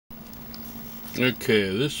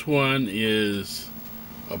Okay, this one is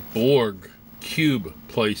a Borg cube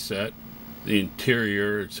playset. The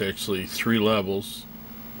interior, it's actually 3 levels,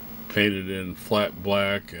 painted in flat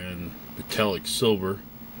black and metallic silver.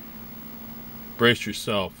 Brace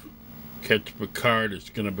yourself. Captain Picard is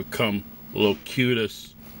going to become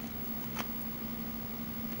Locutus.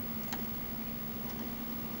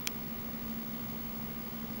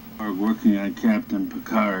 Are working on Captain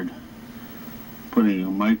Picard, putting a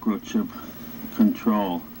microchip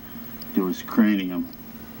control to his cranium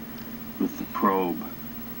with the probe.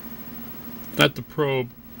 Not the probe.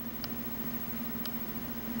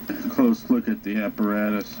 Close look at the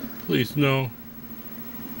apparatus. Please, no.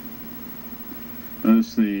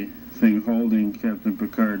 Notice the thing holding Captain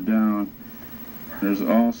Picard down. There's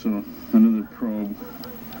also another probe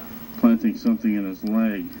planting something in his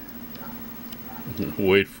leg.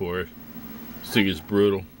 Wait for it. This thing is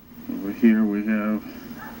brutal. Over here we have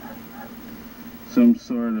some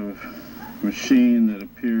sort of machine that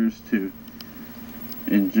appears to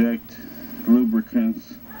inject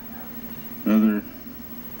lubricants and other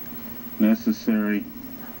necessary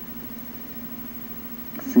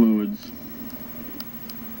fluids.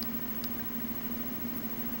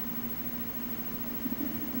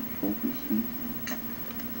 Focusing.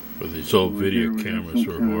 But these old video cameras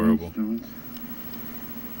were horrible.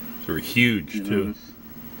 They were huge too.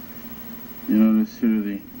 You notice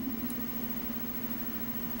here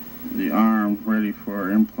the arm ready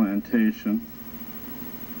for implantation.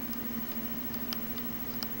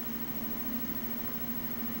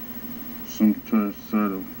 Some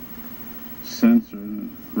sort of sensor that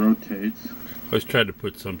rotates. I was trying to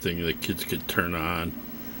put something that kids could turn on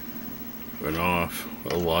and off,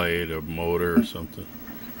 a light, a motor or something.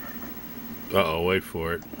 Uh-oh, wait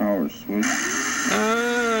for it. Power switch.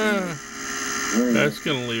 Ah! That's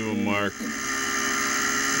gonna leave a mark.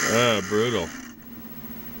 Ah, brutal.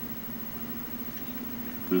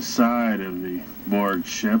 The side of the Borg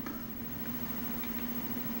ship.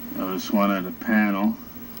 Notice one at a panel.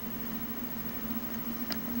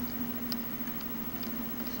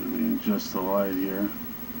 So we can adjust the light here.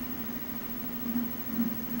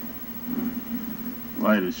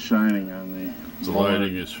 Light is shining on the The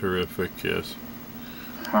lighting is horrific, yes.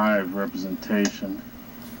 hive representation.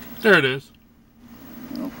 There it is.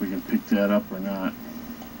 I don't know if we can pick that up or not.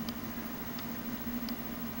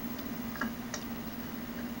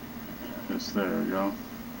 Just there we go.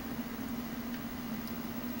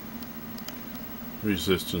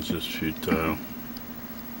 Resistance is futile.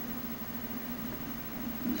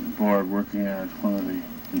 There's a Borg working at one of the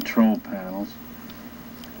control panels.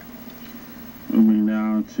 Moving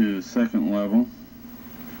down to the second level.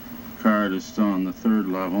 Picard is still on the third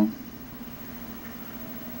level.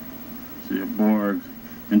 See a Borg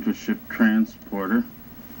intership transporter.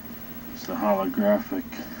 It's the holographic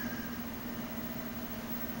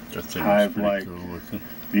hive-like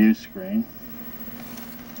view screen.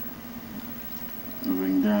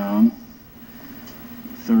 Moving down,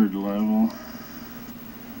 third level.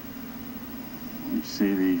 You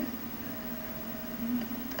see the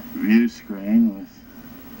view screen with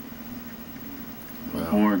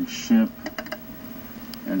the Borg ship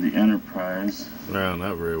and the Enterprise. Well,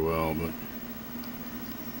 not very well, but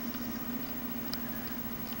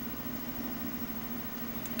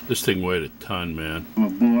this thing weighed a ton, man. A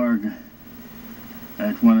Borg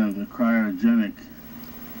at one of the cryogenic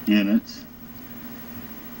units.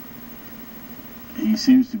 He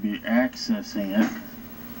seems to be accessing it.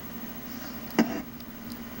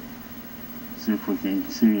 See if we can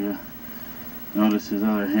see. Notice his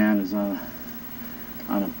other hand is on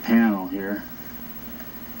a panel here.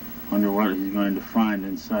 Wonder what he's going to find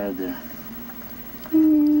inside there.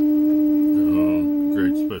 Oh,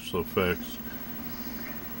 great special effects.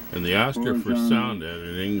 And the Oscar for sound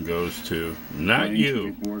editing goes to not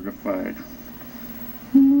you. Borgified.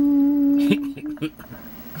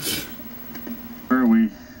 Where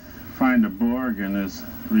we find a Borg in his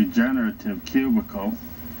regenerative cubicle.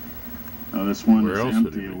 Now this one is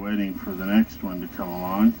empty, waiting for the next one to come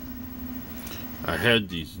along. I had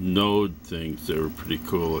these node things that were pretty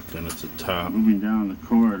cool looking at the top. Moving down the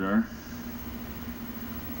corridor.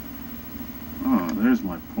 Oh, there's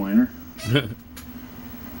my pointer. You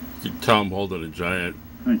can tell I'm holding a giant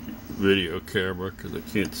video camera because I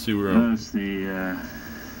can't see where I'm. That's the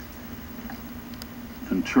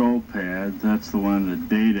control pad. That's the one that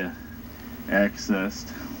data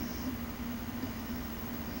accessed.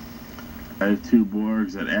 I have 2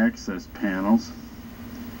 Borgs that access panels.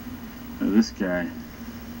 Now this guy,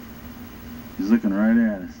 he's looking right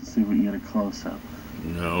at us. Let's see if we can get a close-up.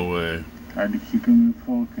 No way. Hard to keep him in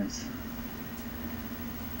focus.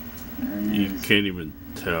 There he You is. can't even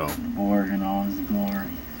tell. Borg in all his glory.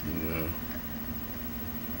 Yeah.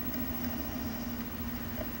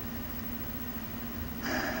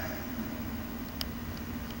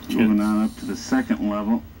 Moving on up to the second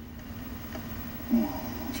level.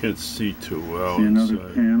 Can't see too well See another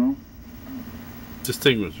inside. panel This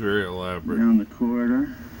thing was very elaborate. down the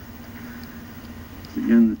corridor. It's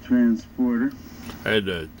again the transporter. I had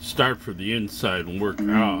to start for the inside and work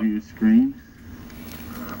And out. view screen.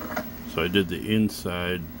 So I did the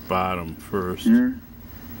inside bottom first. Here.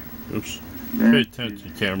 Oops. Back Pay to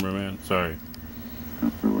attention, cameraman. Sorry.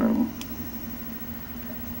 upper level.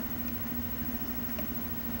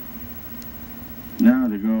 Now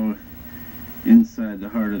to go inside the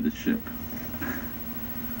heart of the ship.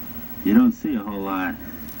 You don't see a whole lot.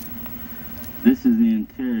 This is the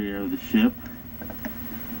interior of the ship.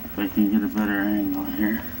 If I can get a better angle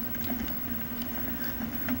here.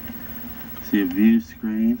 See a view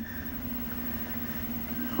screen.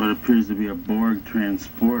 What appears to be a Borg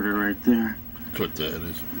transporter right there. That's what that is.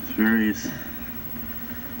 There's various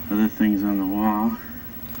other things on the wall.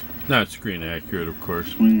 Not screen accurate, of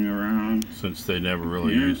course, Swinging around. since they never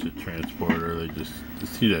really Yeah. used a transporter. They just, you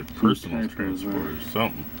see that personal type of, transporter,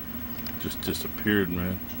 something just disappeared,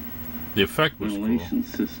 man. The effect was cool. Ventilation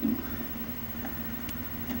system.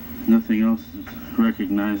 Nothing else is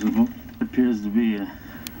recognizable. It appears to be a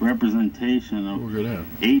representation of Look at that.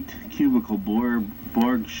 8 cubical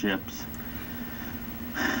Borg ships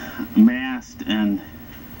massed and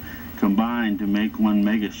combined to make one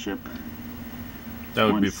mega ship. That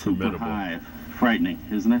would One be super formidable. hive. Frightening,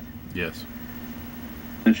 isn't it? Yes.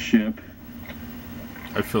 This ship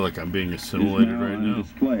I feel like I'm being is assimilated now right on now.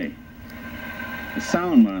 display. A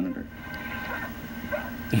sound monitor.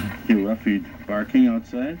 Hear Ruffy barking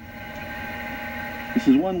outside. This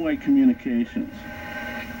is one-way communications.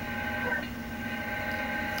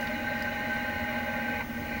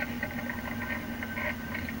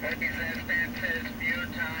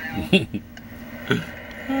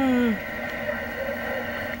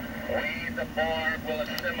 We, the Borg, will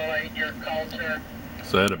assimilate your culture.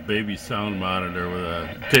 So I had a baby sound monitor with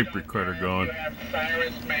a tape recorder going. You have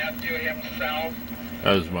Cyrus Matthew himself.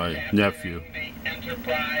 That was my nephew. The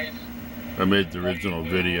Enterprise. I made the original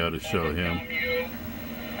video to show him.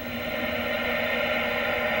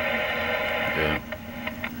 Yeah.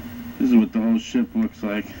 This is what the whole ship looks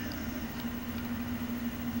like.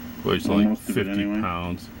 Weighs Well, like most of it 50 anyway.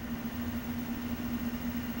 pounds.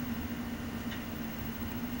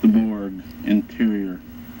 The Borg interior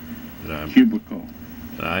And cubicle.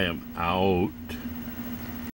 I am out.